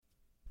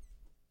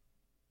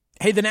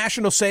Hey, the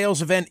national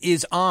sales event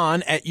is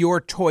on at your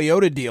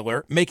Toyota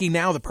dealer, making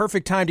now the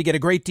perfect time to get a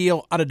great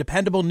deal on a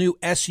dependable new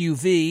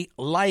SUV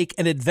like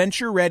an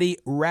adventure-ready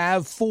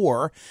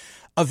RAV4.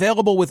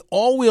 Available with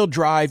all-wheel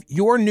drive,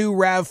 your new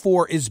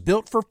RAV4 is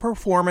built for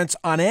performance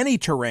on any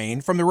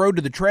terrain, from the road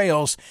to the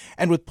trails,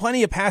 and with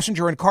plenty of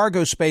passenger and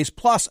cargo space,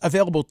 plus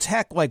available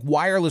tech like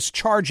wireless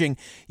charging,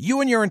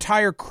 you and your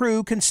entire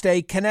crew can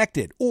stay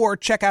connected. Or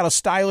check out a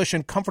stylish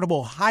and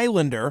comfortable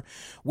Highlander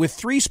with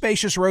 3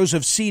 spacious rows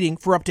of seating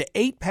for up to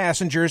 8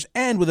 passengers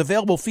and with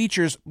available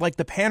features like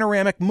the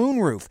panoramic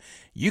moonroof.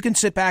 You can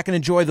sit back and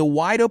enjoy the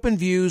wide-open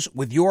views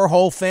with your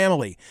whole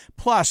family.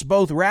 Plus,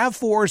 both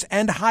RAV4s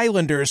and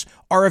Highlanders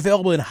are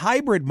available in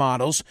hybrid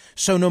models,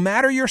 so no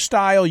matter your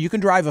style, you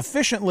can drive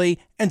efficiently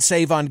and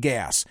save on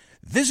gas.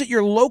 Visit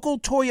your local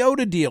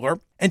Toyota dealer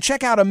and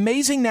check out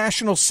amazing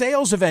national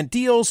sales event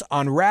deals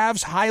on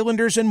RAVs,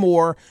 Highlanders, and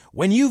more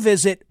when you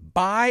visit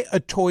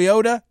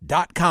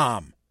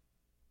buyatoyota.com.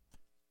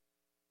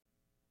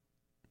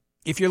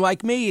 If you're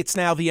like me, it's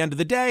now the end of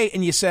the day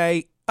and you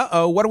say,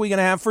 uh-oh, what are we going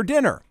to have for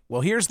dinner?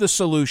 Well, here's the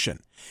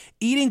solution.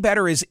 Eating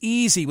better is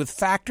easy with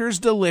Factor's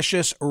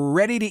delicious,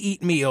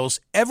 ready-to-eat meals.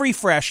 Every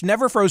fresh,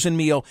 never frozen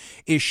meal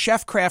is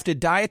chef-crafted,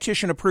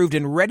 dietitian-approved,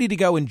 and ready to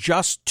go in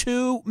just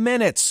 2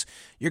 minutes.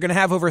 You're going to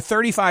have over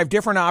 35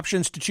 different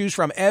options to choose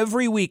from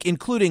every week,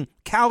 including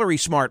Calorie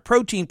Smart,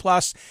 Protein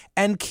Plus,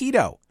 and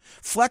Keto.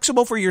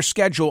 Flexible for your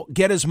schedule,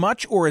 get as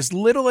much or as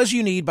little as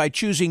you need by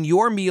choosing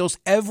your meals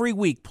every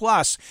week.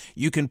 Plus,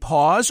 you can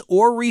pause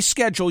or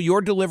reschedule your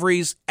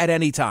deliveries at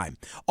any time.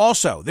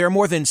 Also, there are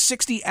more than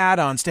 60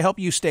 add-ons to help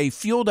you stay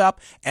fueled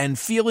up and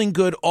feeling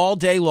good all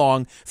day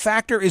long.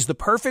 Factor is the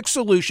perfect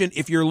solution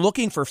if you're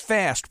looking for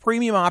fast,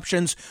 premium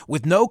options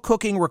with no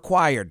cooking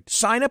required.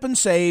 Sign up and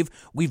save.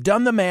 We've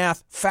done the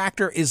math.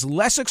 Factor is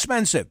less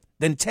expensive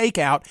than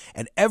takeout,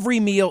 and every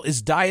meal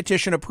is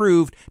dietitian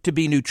approved to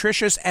be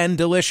nutritious and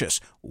delicious.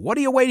 What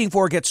are you waiting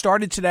for? Get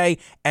started today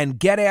and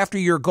get after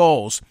your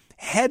goals.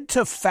 Head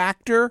to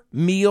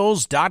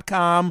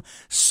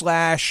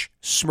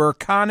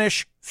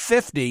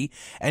factormeals.com/Smirconish50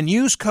 and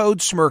use code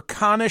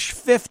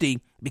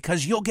Smirconish50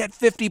 because you'll get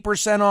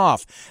 50%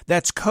 off.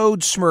 That's code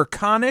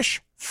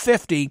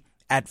Smirconish50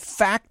 at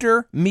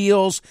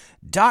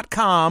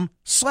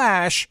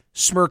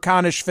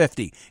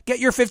factormeals.com/Smirconish50. Get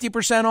your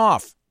 50%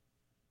 off.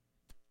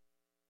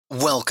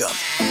 Welcome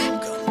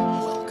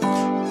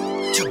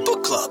to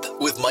Book Club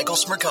with Michael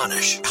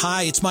Smirconish.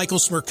 Hi, it's Michael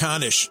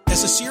Smirconish.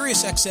 As a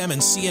SiriusXM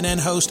and CNN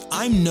host,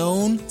 I'm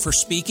known for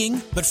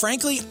speaking, but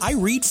frankly, I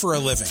read for a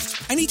living.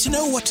 I need to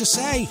know what to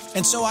say,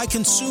 and so I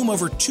consume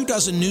over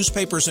 24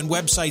 newspapers and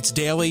websites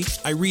daily.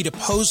 I read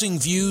opposing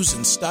views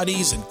and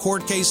studies and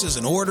court cases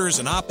and orders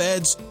and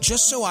op-eds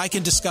just so I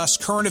can discuss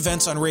current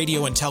events on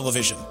radio and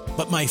television.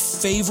 But my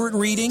favorite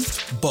reading?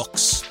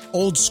 Books.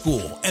 Old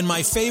school. And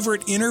my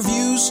favorite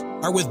interviews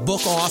are with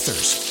book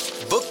authors.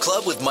 Book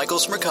Club with Michael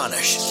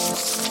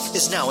Smirconish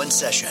is now in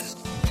session.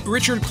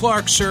 Richard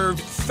Clarke served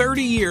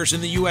 30 years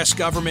in the U.S.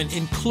 government,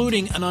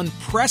 including an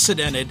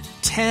unprecedented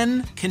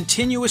 10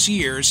 continuous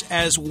years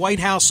as White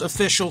House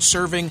official,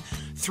 serving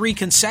 3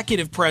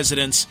 consecutive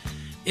presidents.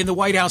 In the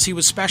White House, he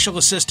was Special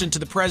Assistant to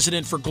the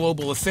President for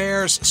Global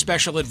Affairs,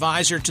 Special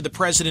Advisor to the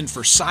President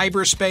for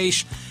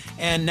Cyberspace,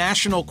 and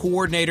National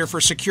Coordinator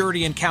for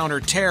Security and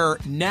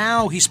Counterterror.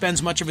 Now he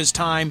spends much of his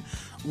time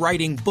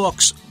writing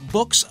books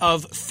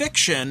of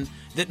fiction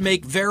that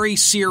make very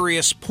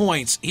serious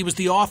points. He was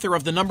the author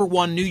of the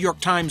 #1 New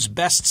York Times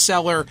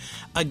bestseller,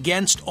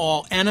 Against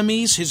All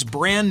Enemies. His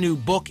brand new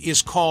book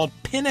is called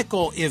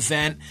Pinnacle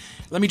Event.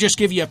 Let me just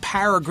give you a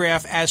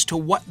paragraph as to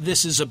what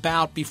this is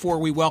about before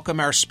we welcome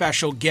our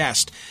special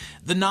guest.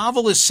 The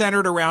novel is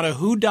centered around a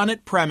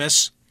whodunit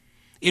premise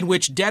in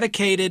which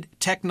dedicated,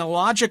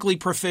 technologically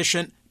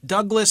proficient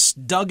Douglas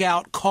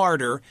Dugout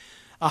Carter,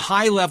 a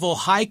high-level,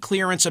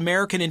 high-clearance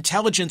American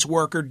intelligence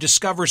worker,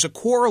 discovers a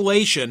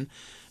correlation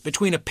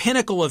between a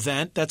Pinnacle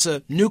event, that's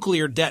a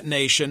nuclear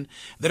detonation,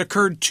 that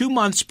occurred 2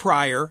 months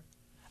prior,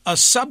 a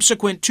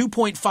subsequent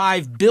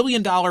 $2.5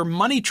 billion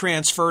money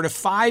transfer to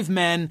 5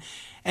 men,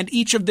 and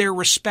each of their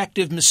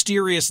respective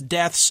mysterious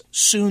deaths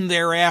soon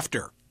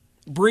thereafter.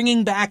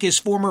 Bringing back his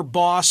former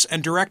boss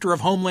and Director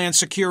of Homeland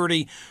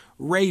Security,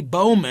 Ray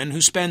Bowman, who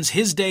spends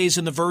his days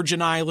in the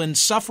Virgin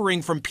Islands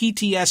suffering from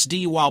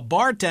PTSD while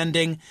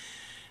bartending,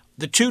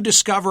 the two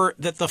discover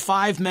that the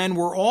 5 men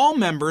were all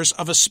members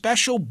of a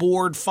special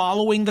board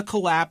following the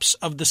collapse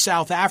of the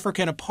South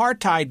African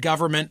apartheid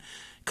government,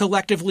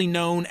 collectively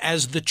known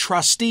as the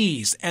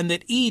Trustees, and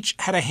that each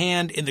had a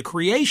hand in the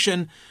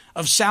creation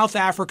of South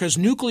Africa's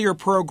nuclear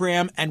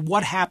program and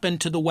what happened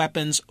to the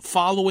weapons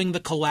following the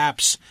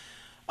collapse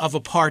of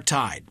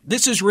apartheid.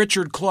 This is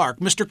Richard Clarke.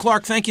 Mr.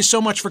 Clarke, thank you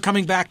so much for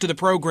coming back to the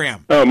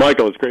program. Oh,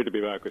 Michael, it's great to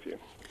be back with you.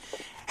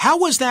 How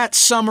was that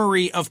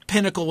summary of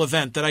Pinnacle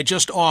Event that I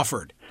just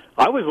offered?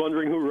 I was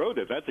wondering who wrote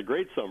it. That's a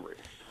great summary.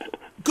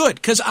 Good,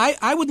 because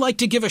I would like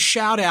to give a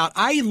shout out.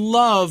 I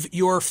love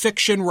your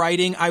fiction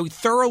writing. I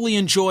thoroughly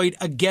enjoyed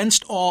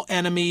Against All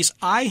Enemies.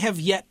 I have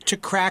yet to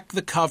crack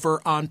the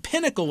cover on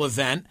Pinnacle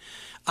Event.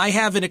 I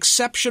have an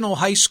exceptional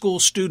high school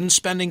student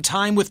spending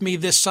time with me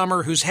this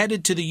summer who's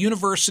headed to the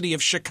University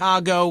of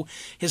Chicago.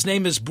 His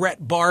name is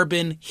Brett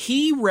Barbin.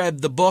 He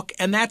read the book,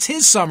 and that's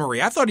his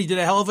summary. I thought he did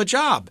a hell of a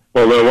job.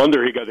 Well, no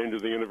wonder he got into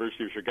the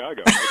University of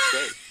Chicago. That's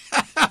great.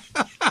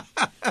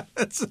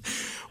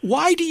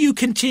 Why do you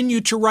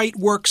continue to write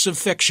works of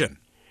fiction?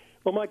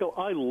 Well, Michael,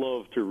 I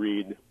love to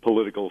read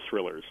political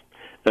thrillers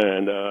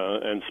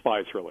and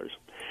spy thrillers.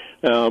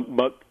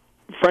 But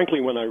frankly,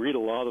 when I read a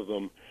lot of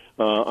them,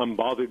 I'm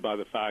bothered by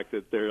the fact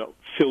that they're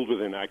filled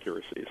with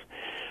inaccuracies.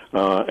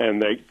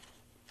 And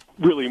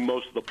really,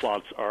 most of the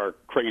plots are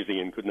crazy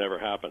and could never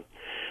happen.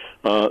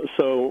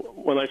 So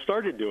when I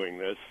started doing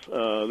this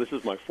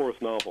is my fourth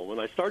novel. When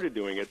I started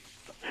doing it,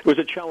 it was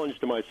a challenge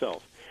to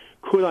myself.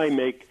 Could I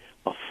make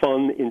a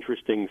fun,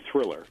 interesting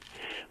thriller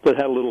that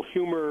had a little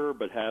humor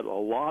but had a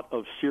lot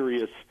of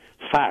serious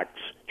facts,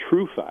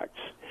 true facts,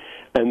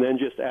 and then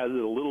just added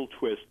a little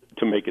twist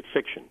to make it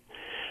fiction?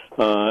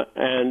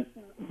 And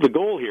the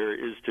goal here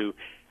is to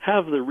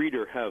have the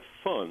reader have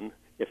fun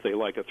if they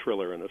like a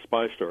thriller and a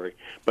spy story,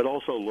 but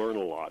also learn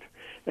a lot.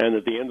 And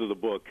at the end of the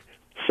book,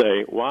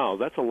 say, wow,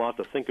 that's a lot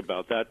to think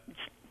about. That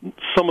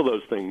some of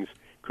those things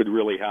could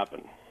really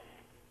happen.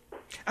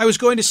 I was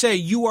going to say,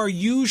 you are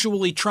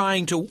usually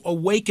trying to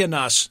awaken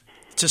us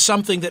to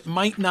something that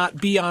might not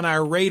be on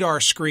our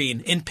radar screen.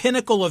 In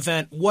Pinnacle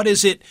Event, what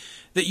is it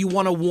that you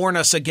want to warn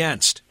us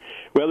against?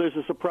 Well, there's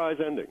a surprise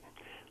ending.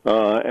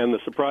 And the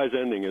surprise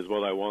ending is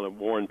what I want to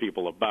warn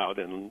people about.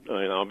 And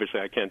obviously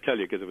I can't tell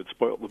you because it would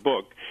spoil the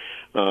book.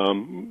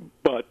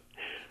 But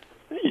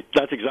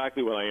that's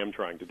exactly what I am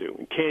trying to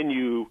do. Can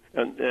you,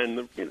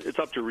 and it's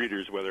up to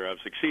readers whether I've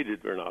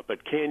succeeded or not,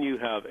 but can you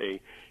have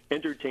a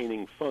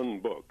entertaining,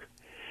 fun book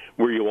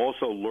where you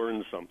also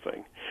learn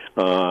something,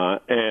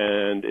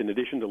 and in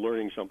addition to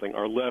learning something,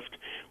 are left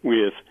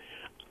with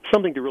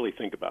something to really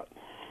think about?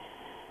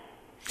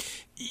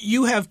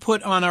 You have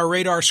put on our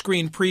radar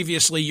screen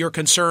previously your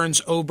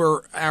concerns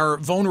over our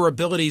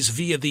vulnerabilities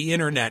via the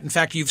Internet. In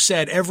fact, you've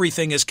said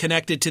everything is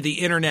connected to the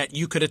Internet.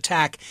 You could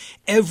attack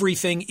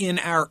everything in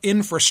our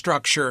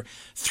infrastructure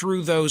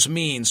through those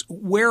means.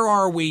 Where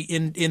are we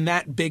in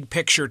that big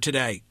picture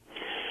today?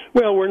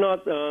 Well, we're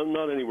not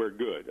anywhere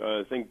good.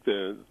 I think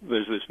there's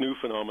this new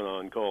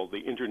phenomenon called the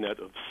Internet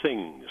of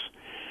Things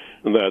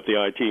that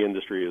the IT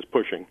industry is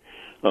pushing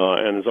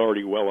and is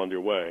already well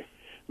underway.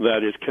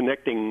 That is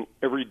connecting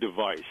every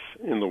device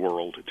in the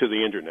world to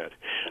the Internet.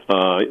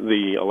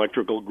 The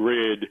electrical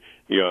grid,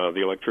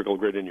 the electrical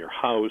grid in your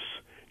house,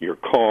 your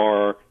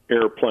car,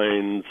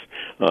 airplanes,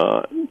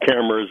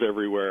 cameras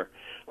everywhere,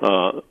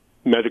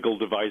 medical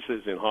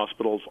devices in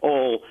hospitals,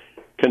 all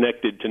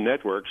connected to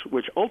networks,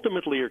 which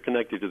ultimately are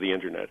connected to the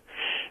Internet.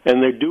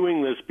 And they're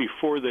doing this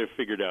before they've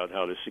figured out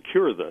how to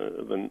secure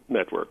the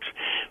networks.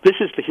 This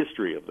is the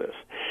history of this.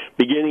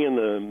 Beginning in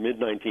the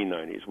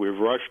mid-1990s, we've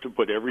rushed to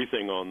put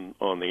everything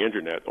on the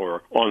Internet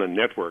or on a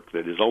network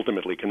that is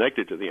ultimately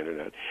connected to the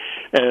Internet.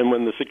 And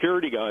when the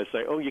security guys say,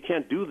 oh, you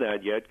can't do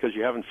that yet because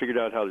you haven't figured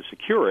out how to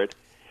secure it,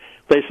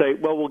 they say,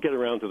 well, we'll get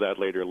around to that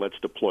later. Let's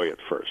deploy it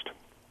first.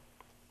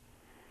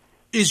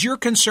 Is your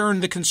concern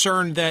the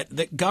concern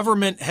that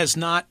government has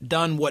not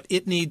done what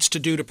it needs to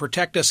do to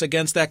protect us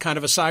against that kind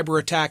of a cyber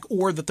attack,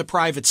 or that the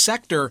private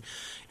sector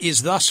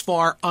is thus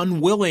far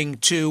unwilling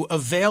to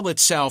avail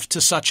itself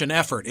to such an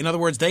effort? In other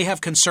words, they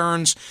have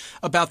concerns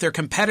about their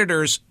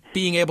competitors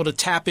being able to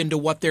tap into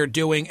what they're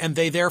doing, and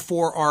they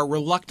therefore are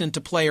reluctant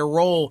to play a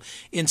role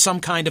in some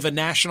kind of a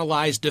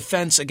nationalized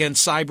defense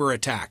against cyber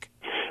attack.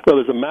 Well,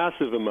 there's a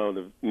massive amount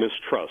of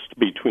mistrust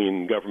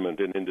between government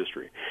and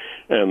industry,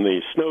 and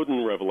the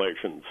Snowden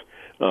revelations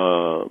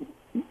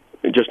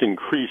just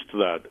increased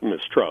that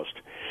mistrust.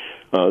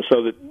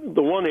 So that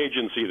the one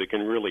agency that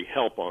can really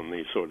help on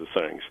these sort of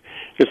things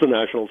is the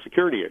National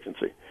Security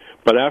Agency.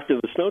 But after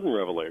the Snowden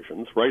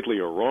revelations, rightly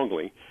or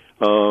wrongly,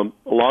 a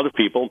lot of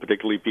people,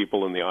 particularly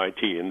people in the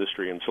IT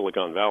industry in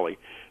Silicon Valley,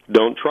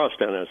 don't trust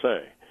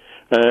NSA.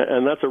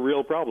 And that's a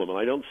real problem, and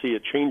I don't see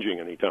it changing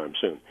anytime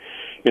soon.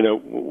 You know,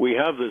 we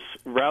have this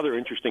rather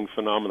interesting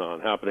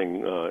phenomenon happening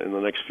in the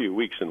next few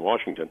weeks in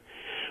Washington,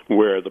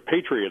 where the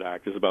Patriot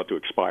Act is about to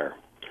expire.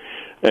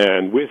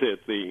 And with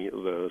it,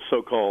 the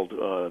so-called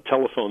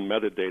telephone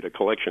metadata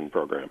collection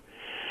program.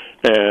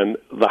 And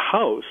the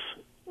House,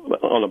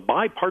 on a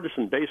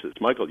bipartisan basis,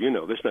 Michael, you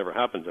know, this never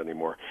happens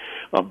anymore,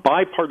 a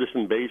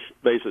bipartisan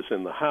basis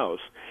in the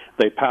House,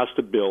 they passed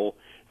a bill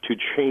to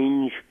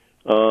change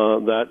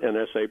that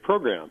NSA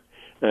program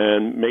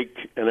and make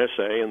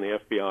NSA and the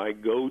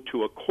FBI go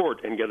to a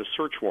court and get a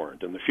search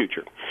warrant in the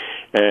future.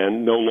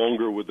 And no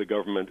longer would the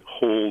government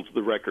hold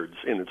the records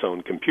in its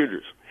own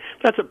computers.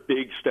 That's a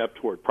big step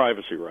toward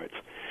privacy rights.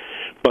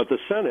 But the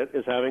Senate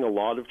is having a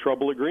lot of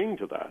trouble agreeing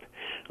to that.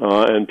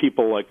 And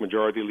people like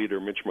Majority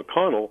Leader Mitch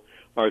McConnell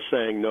are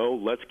saying, no,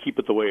 let's keep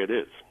it the way it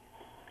is.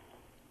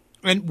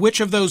 And which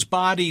of those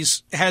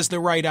bodies has the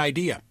right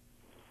idea?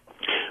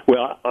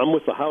 Well, I'm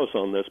with the House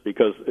on this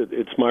because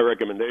it's my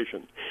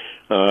recommendation.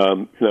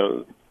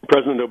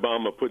 President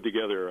Obama put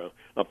together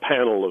a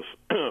panel of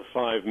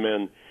 5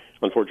 men.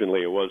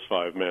 Unfortunately, it was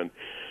 5 men.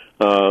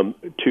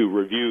 To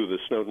review the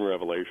Snowden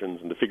revelations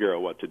and to figure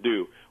out what to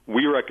do.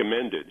 We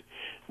recommended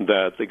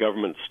that the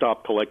government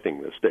stop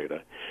collecting this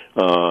data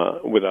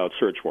without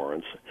search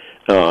warrants.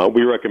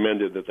 We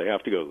recommended that they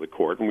have to go to the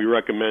court, and we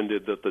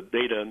recommended that the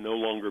data no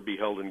longer be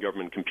held in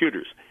government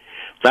computers.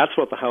 That's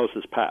what the House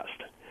has passed,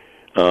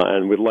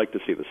 and we'd like to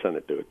see the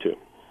Senate do it too.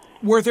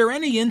 Were there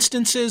any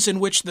instances in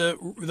which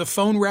the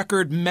phone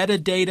record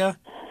metadata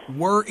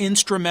were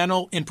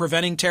instrumental in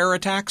preventing terror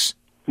attacks?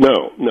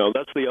 No,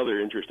 that's the other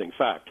interesting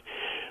fact.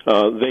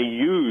 They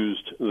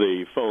used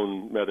the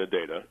phone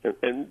metadata,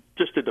 and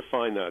just to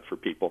define that for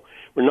people,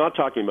 we're not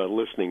talking about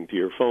listening to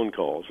your phone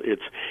calls.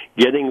 It's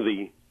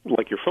getting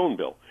like your phone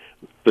bill,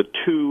 the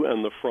to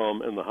and the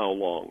from and the how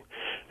long.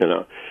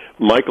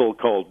 Michael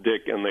called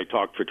Dick and they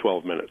talked for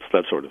 12 minutes,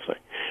 that sort of thing,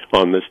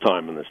 on this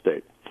time and this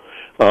date.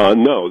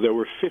 No, there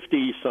were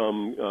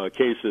 50-some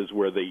cases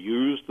where they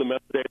used the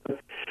metadata,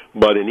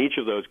 but in each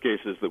of those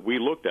cases that we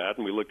looked at,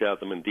 and we looked at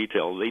them in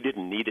detail, they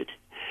didn't need it.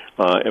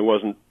 It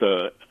wasn't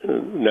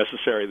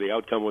necessary. The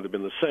outcome would have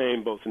been the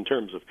same, both in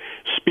terms of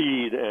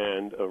speed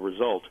and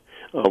result,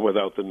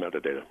 without the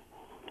metadata.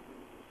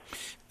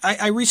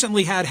 I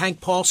recently had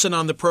Hank Paulson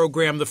on the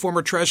program, the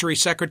former Treasury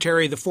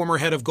Secretary, the former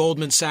head of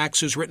Goldman Sachs,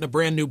 who's written a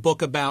brand new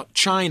book about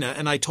China.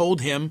 And I told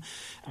him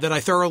that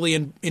I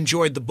thoroughly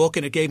enjoyed the book,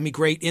 and it gave me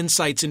great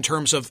insights in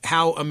terms of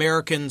how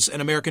Americans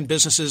and American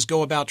businesses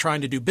go about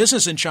trying to do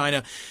business in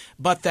China.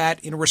 But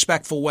that, in a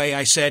respectful way,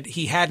 I said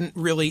he hadn't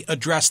really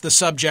addressed the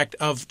subject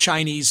of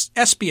Chinese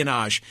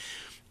espionage.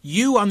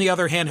 You, on the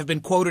other hand, have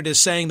been quoted as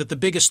saying that the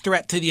biggest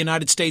threat to the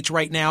United States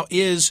right now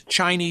is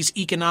Chinese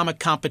economic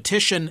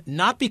competition,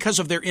 not because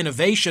of their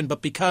innovation, but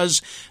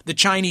because the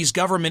Chinese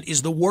government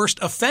is the worst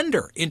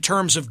offender in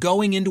terms of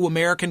going into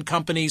American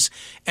companies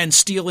and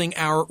stealing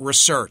our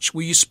research.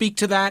 Will you speak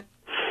to that?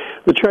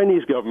 The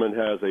Chinese government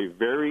has a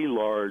very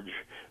large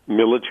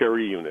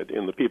military unit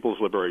in the People's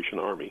Liberation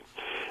Army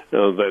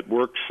that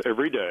works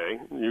every day,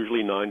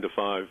 usually 9 to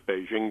 5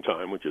 Beijing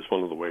time, which is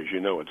one of the ways you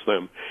know it's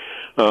them,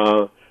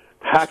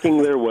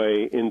 hacking their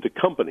way into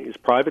companies,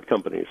 private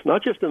companies,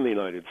 not just in the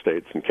United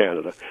States and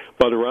Canada,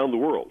 but around the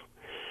world.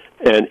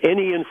 And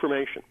any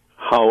information,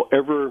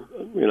 however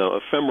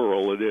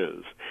ephemeral it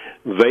is,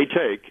 they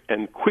take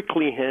and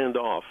quickly hand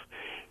off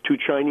to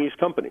Chinese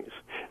companies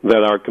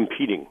that are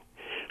competing.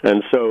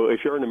 And so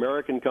if you're an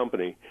American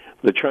company,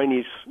 the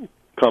Chinese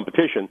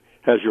competition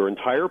has your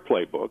entire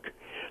playbook,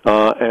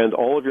 and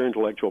all of your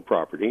intellectual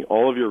property,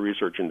 all of your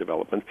research and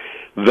development.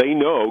 They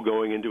know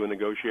going into a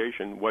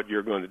negotiation what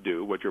you're going to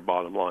do, what your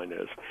bottom line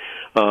is.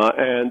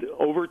 And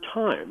over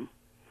time,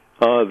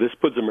 this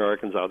puts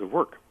Americans out of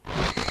work.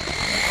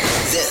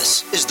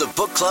 This is the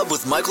Book Club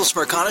with Michael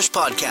Smerconish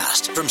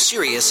podcast from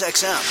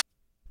SiriusXM.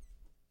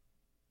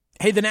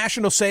 Hey, the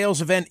national sales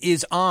event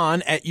is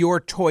on at your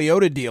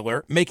Toyota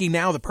dealer, making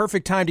now the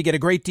perfect time to get a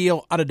great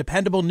deal on a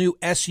dependable new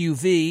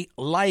SUV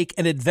like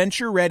an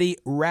adventure-ready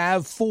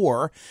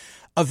RAV4.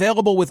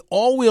 Available with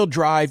all-wheel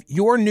drive,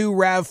 your new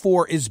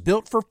RAV4 is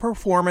built for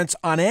performance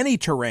on any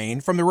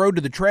terrain, from the road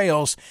to the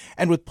trails,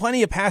 and with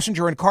plenty of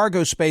passenger and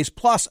cargo space,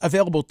 plus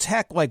available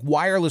tech like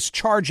wireless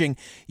charging,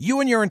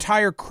 you and your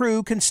entire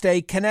crew can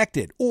stay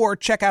connected. Or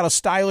check out a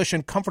stylish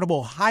and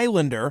comfortable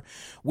Highlander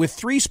with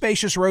 3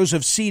 spacious rows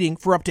of seating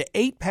for up to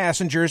 8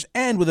 passengers,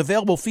 and with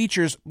available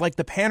features like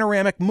the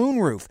panoramic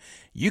moonroof.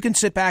 You can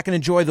sit back and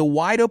enjoy the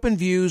wide-open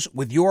views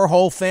with your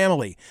whole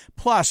family.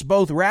 Plus,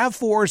 both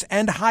RAV4s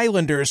and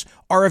Highlanders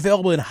are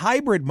available in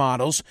hybrid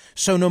models,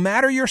 so no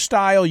matter your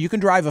style, you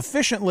can drive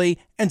efficiently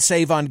and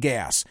save on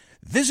gas.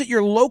 Visit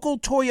your local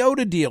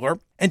Toyota dealer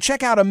and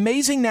check out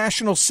amazing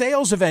national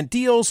sales event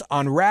deals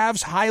on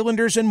RAVs,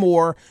 Highlanders, and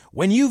more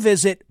when you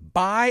visit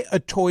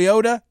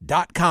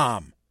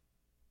buyatoyota.com.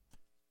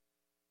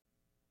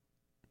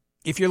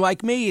 If you're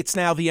like me, it's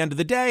now the end of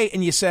the day,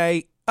 and you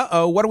say,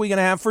 what are we going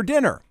to have for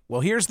dinner?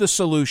 Well, here's the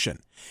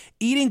solution.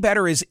 Eating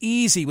better is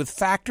easy with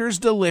Factor's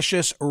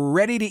delicious,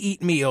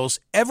 ready-to-eat meals.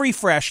 Every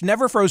fresh,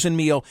 never frozen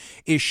meal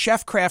is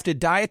chef-crafted,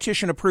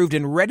 dietitian-approved,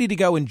 and ready to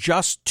go in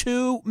just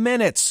 2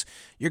 minutes.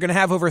 You're going to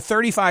have over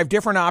 35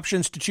 different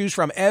options to choose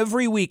from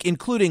every week,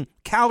 including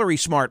Calorie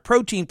Smart,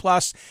 Protein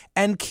Plus,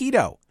 and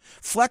Keto.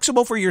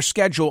 Flexible for your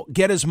schedule,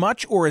 get as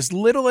much or as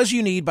little as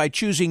you need by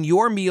choosing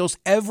your meals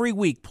every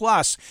week.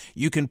 Plus,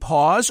 you can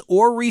pause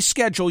or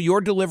reschedule your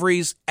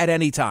deliveries at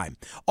any time.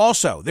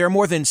 Also, there are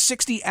more than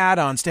 60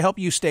 add-ons to help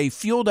you stay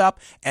fueled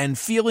up and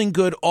feeling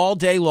good all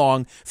day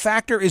long.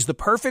 Factor is the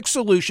perfect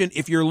solution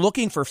if you're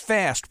looking for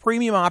fast,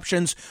 premium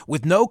options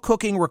with no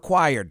cooking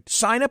required.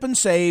 Sign up and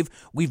save.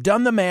 We've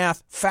done the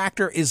math.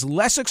 Factor is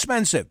less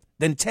expensive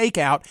than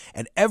takeout,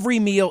 and every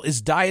meal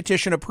is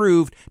dietitian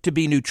approved to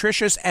be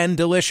nutritious and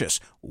delicious.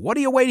 What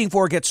are you waiting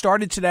for? Get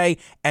started today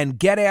and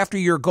get after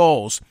your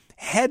goals.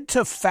 head to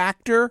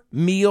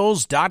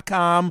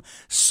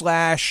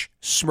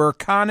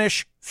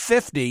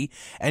factormeals.com/Smerconish50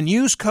 and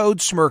use code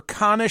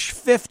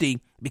Smerconish50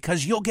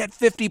 because you'll get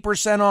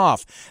 50%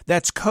 off.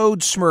 That's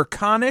code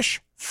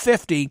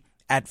Smerconish50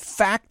 at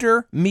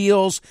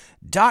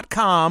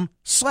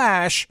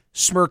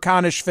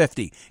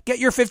factormeals.com/Smerconish50. Get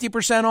your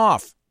 50%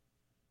 off.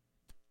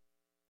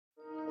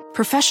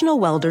 Professional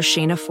welder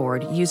Shayna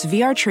Ford used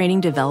VR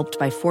training developed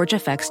by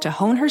ForgeFX to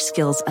hone her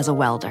skills as a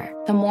welder.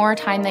 The more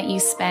time that you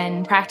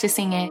spend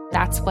practicing it,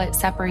 that's what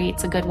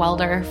separates a good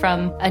welder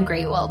from a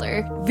great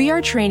welder.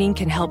 VR training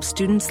can help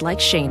students like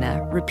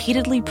Shayna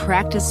repeatedly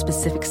practice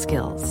specific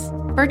skills.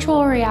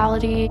 Virtual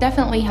reality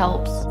definitely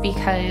helps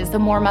because the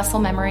more muscle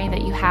memory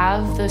that you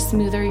have, the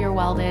smoother your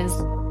weld is.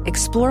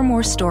 Explore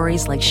more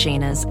stories like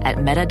Shayna's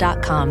at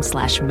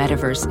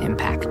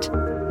meta.com/metaverseimpact.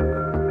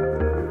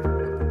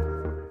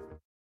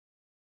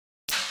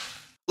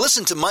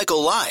 Listen to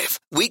Michael live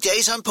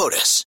weekdays on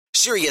POTUS,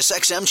 Sirius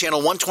XM Channel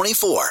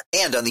 124,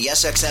 and on the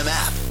SXM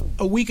app.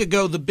 A week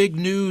ago, the big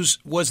news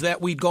was that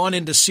we'd gone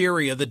into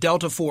Syria. The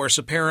Delta Force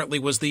apparently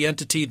was the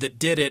entity that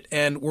did it,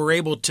 and were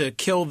able to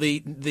kill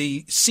the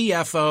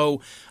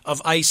CFO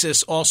of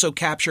ISIS, also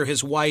capture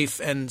his wife,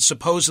 and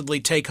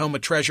supposedly take home a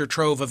treasure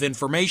trove of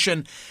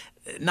information.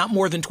 Not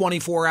more than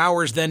 24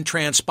 hours then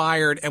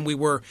transpired, and we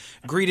were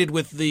greeted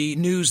with the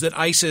news that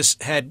ISIS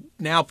had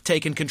now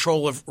taken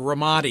control of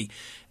Ramadi.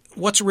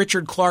 What's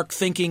Richard Clarke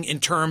thinking in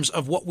terms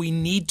of what we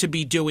need to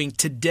be doing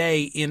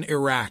today in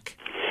Iraq?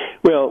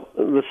 Well,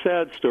 the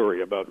sad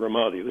story about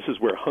Ramadi, this is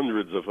where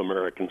hundreds of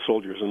American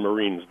soldiers and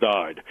Marines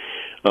died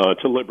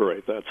to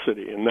liberate that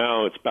city, and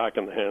now it's back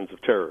in the hands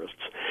of terrorists.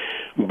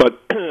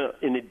 But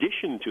in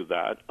addition to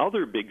that,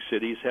 other big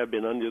cities have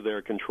been under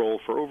their control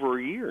for over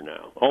a year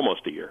now,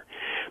 almost a year.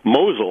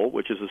 Mosul,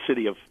 which is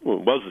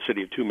was a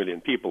city of 2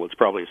 million people, it's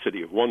probably a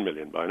city of 1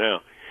 million by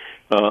now,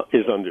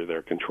 is under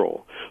their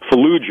control.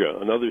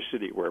 Fallujah, another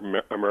city where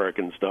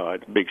Americans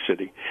died, big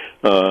city,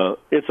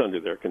 it's under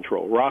their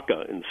control.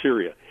 Raqqa in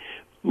Syria.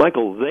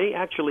 Michael, they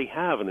actually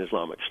have an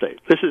Islamic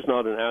State. This is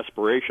not an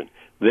aspiration.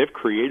 They've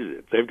created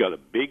it. They've got a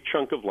big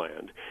chunk of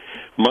land,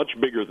 much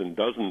bigger than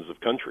dozens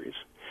of countries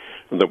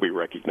that we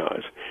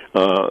recognize.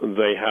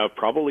 They have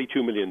probably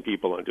 2 million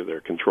people under their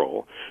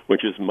control,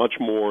 which is much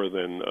more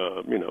than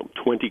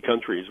 20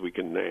 countries we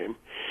can name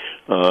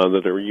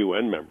that are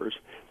UN members.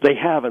 They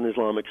have an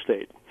Islamic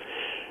State.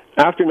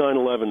 After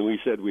 9/11, we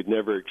said we'd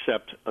never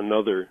accept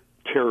another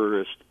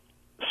terrorist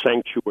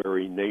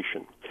sanctuary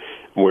nation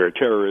where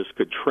terrorists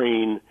could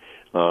train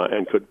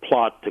and could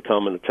plot to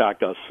come and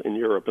attack us in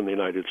Europe and the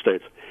United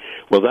States.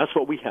 Well, that's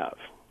what we have.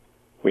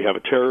 We have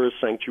a terrorist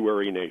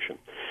sanctuary nation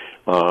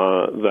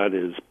that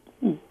is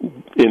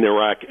in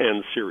Iraq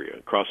and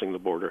Syria, crossing the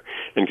border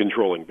and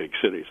controlling big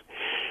cities.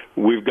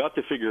 We've got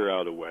to figure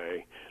out a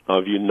way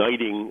of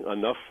uniting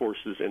enough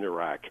forces in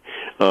Iraq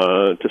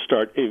to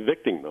start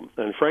evicting them.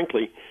 And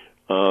frankly,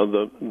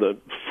 the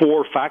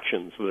four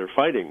factions that are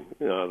fighting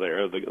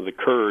there, the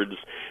Kurds,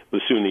 the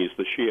Sunnis,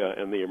 the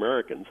Shia, and the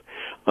Americans,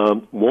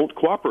 won't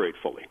cooperate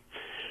fully.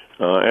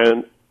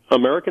 And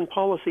American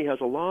policy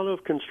has a lot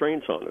of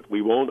constraints on it.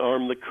 We won't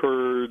arm the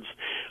Kurds.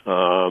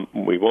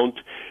 We won't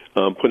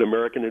put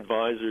American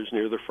advisors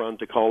near the front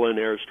to call in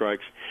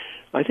airstrikes.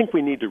 I think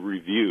we need to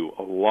review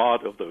a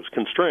lot of those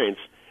constraints,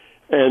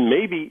 and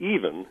maybe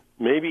even,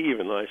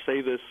 I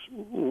say this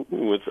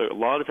with a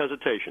lot of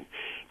hesitation,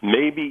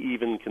 maybe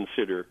even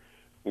consider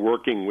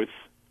working with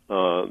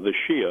the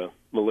Shia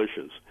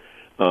militias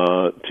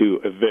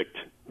to evict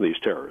these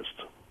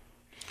terrorists.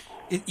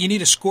 You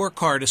need a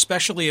scorecard,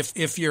 especially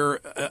if you're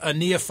a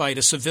neophyte,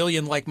 a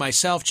civilian like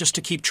myself, just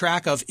to keep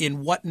track of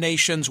in what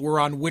nations we're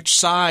on which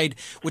side,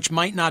 which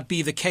might not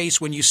be the case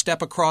when you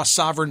step across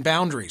sovereign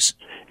boundaries.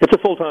 It's a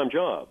full-time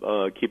job,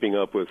 keeping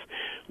up with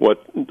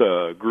what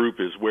the group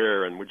is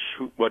where and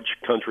which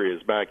country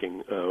is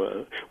backing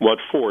what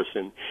force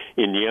in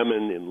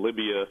Yemen, in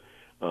Libya,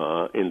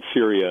 in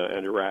Syria,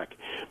 and Iraq.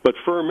 But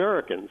for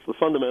Americans, the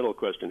fundamental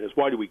question is,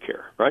 why do we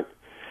care, right?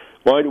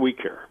 Why do we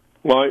care?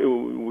 Why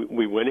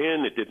we went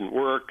in, it didn't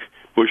work.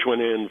 Bush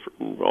went in,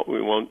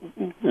 we won't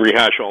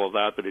rehash all of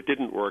that, but it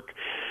didn't work,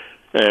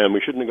 and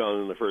we shouldn't have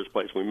gone in the first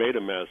place. We made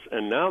a mess,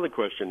 and now the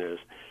question is,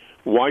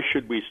 why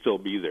should we still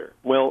be there?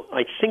 Well,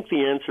 I think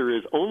the answer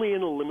is only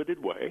in a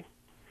limited way,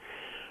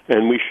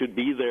 and we should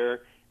be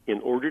there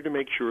in order to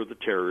make sure the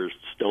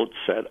terrorists don't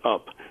set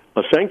up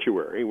a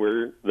sanctuary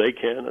where they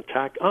can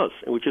attack us,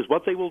 which is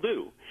what they will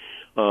do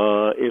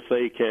if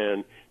they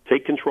can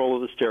take control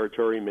of this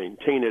territory,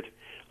 maintain it,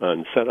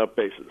 and set up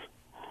bases.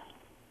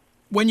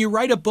 When you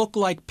write a book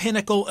like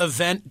Pinnacle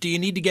Event, do you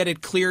need to get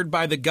it cleared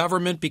by the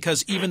government?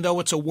 Because even though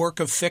it's a work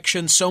of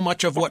fiction, so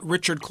much of what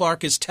Richard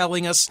Clarke is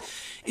telling us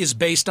is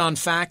based on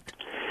fact?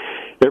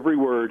 Every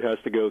word has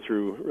to go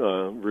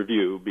through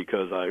review,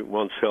 because I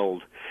once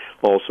held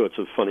all sorts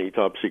of funny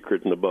top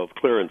secret and above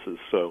clearances.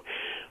 So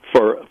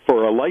for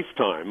a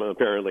lifetime,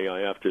 apparently,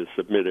 I have to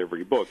submit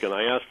every book. And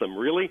I asked them,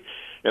 really?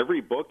 Every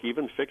book,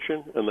 even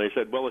fiction? And they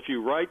said, well, if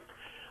you write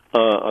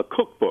a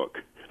cookbook,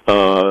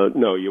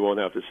 No, you won't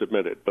have to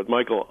submit it. But,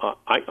 Michael,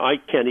 I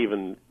can't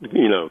even,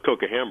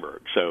 cook a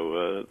hamburger,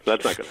 so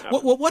that's not going to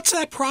happen. Well, what's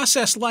that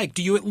process like?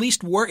 Do you at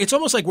least work? It's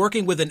almost like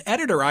working with an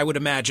editor, I would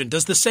imagine.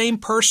 Does the same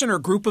person or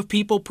group of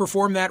people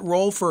perform that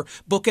role for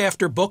book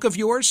after book of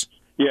yours?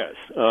 Yes.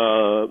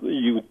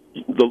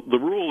 The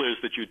rule is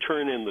that you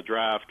turn in the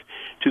draft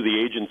to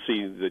the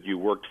agency that you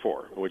worked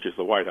for, which is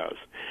the White House.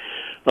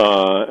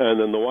 And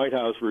then the White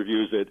House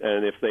reviews it,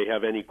 and if they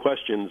have any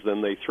questions,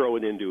 then they throw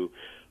it into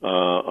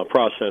a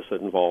process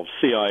that involves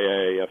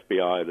CIA,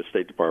 FBI, the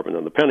State Department,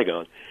 and the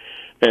Pentagon.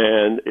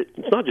 And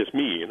it's not just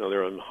me.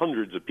 There are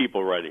hundreds of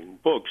people writing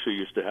books who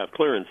used to have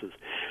clearances.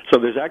 So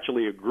there's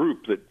actually a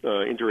group,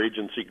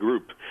 interagency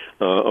group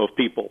of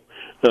people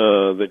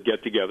that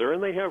get together,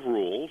 and they have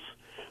rules.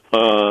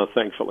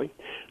 Thankfully,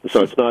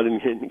 so it's not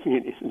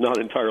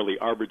entirely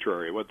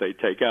arbitrary what they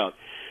take out.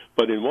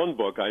 But in one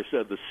book, I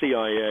said the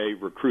CIA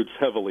recruits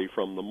heavily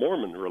from the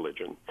Mormon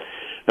religion,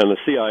 and the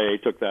CIA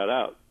took that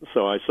out.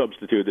 So I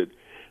substituted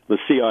the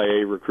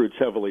CIA recruits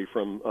heavily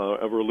from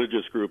a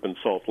religious group in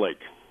Salt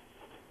Lake.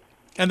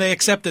 And they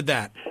accepted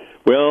that?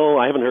 Well,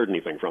 I haven't heard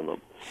anything from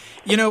them.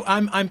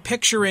 I'm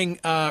picturing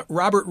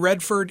Robert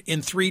Redford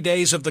in 3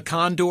 Days of the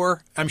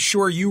Condor. I'm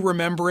sure you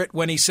remember it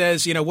when he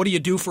says, what do you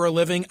do for a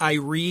living? I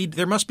read.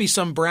 There must be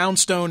some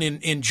brownstone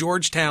in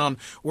Georgetown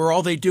where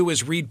all they do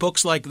is read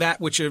books like that,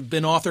 which have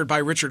been authored by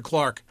Richard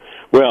Clarke.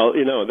 Well,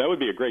 that would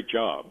be a great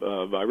job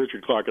by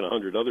Richard Clarke and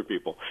 100 other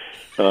people.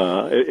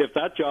 If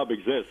that job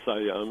exists,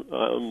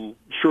 I'm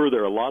sure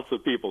there are lots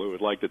of people who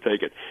would like to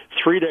take it.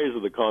 3 Days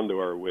of the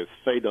Condor with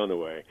Faye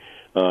Dunaway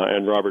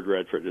and Robert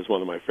Redford is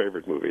one of my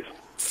favorite movies.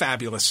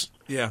 Fabulous.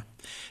 Yeah.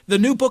 The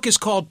new book is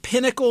called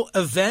Pinnacle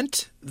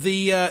Event.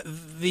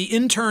 The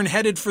intern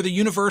headed for the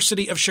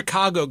University of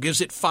Chicago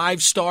gives it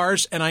 5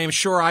 stars, and I am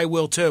sure I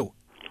will too.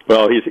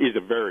 Well, he's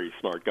a very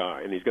smart guy,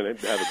 and he's going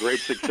to have a great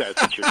success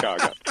in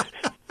Chicago.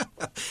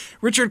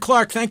 Richard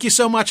Clarke, thank you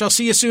so much. I'll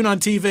see you soon on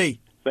TV.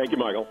 Thank you,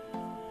 Michael.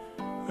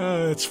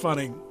 It's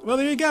funny. Well,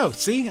 there you go.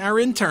 See, our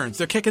interns,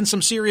 they're kicking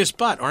some serious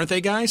butt, aren't they,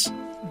 guys?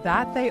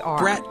 That they are.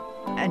 Brett.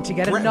 And to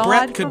get a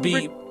nod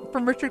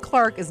from Richard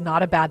Clarke is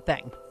not a bad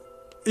thing.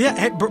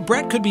 Yeah,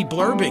 Brett could be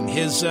blurbing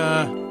his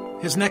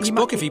next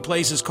book if he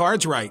plays his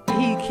cards right.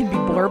 He can be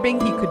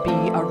blurbing. He could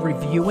be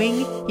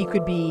reviewing. He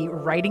could be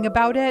writing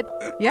about it.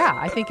 Yeah,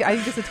 I think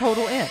it's a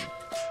total in.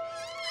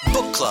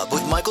 Book Club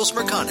with Michael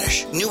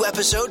Smerconish. New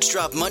episodes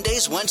drop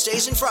Mondays,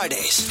 Wednesdays, and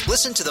Fridays.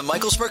 Listen to the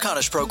Michael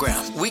Smerconish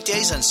program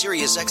weekdays on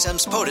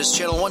SiriusXM's POTUS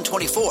Channel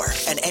 124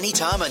 and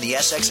anytime on the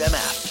SXM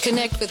app.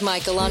 Connect with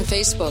Michael on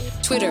Facebook,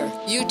 Twitter,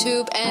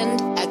 YouTube, and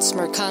at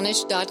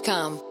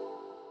Smerconish.com.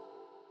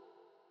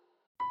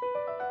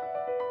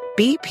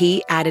 BP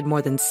added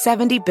more than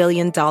 $70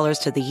 billion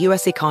to the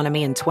U.S.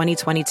 economy in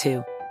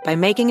 2022 by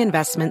making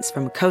investments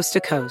from coast to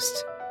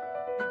coast.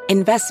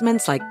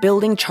 Investments like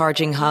building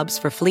charging hubs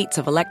for fleets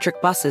of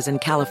electric buses in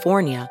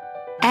California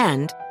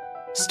and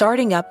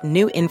starting up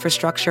new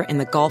infrastructure in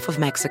the Gulf of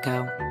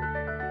Mexico.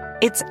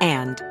 It's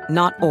and,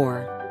 not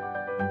or.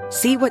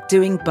 See what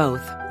doing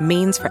both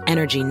means for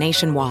energy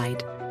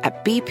nationwide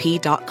at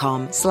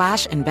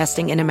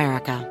bp.com/investing in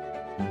America.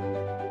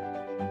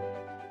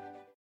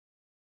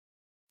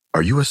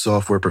 Are you a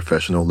software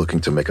professional looking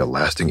to make a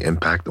lasting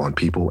impact on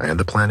people and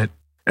the planet?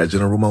 At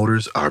General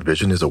Motors, our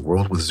vision is a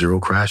world with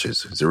zero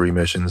crashes, zero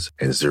emissions,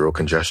 and zero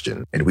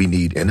congestion. And we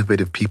need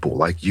innovative people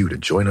like you to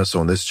join us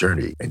on this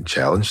journey and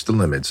challenge the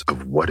limits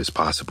of what is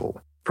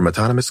possible. From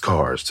autonomous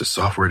cars to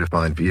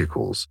software-defined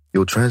vehicles,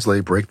 you'll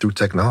translate breakthrough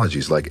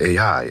technologies like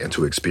AI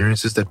into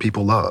experiences that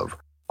people love,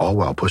 all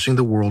while pushing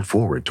the world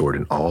forward toward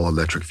an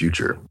all-electric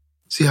future.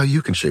 See how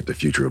you can shape the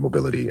future of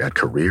mobility at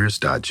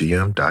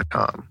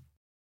careers.gm.com.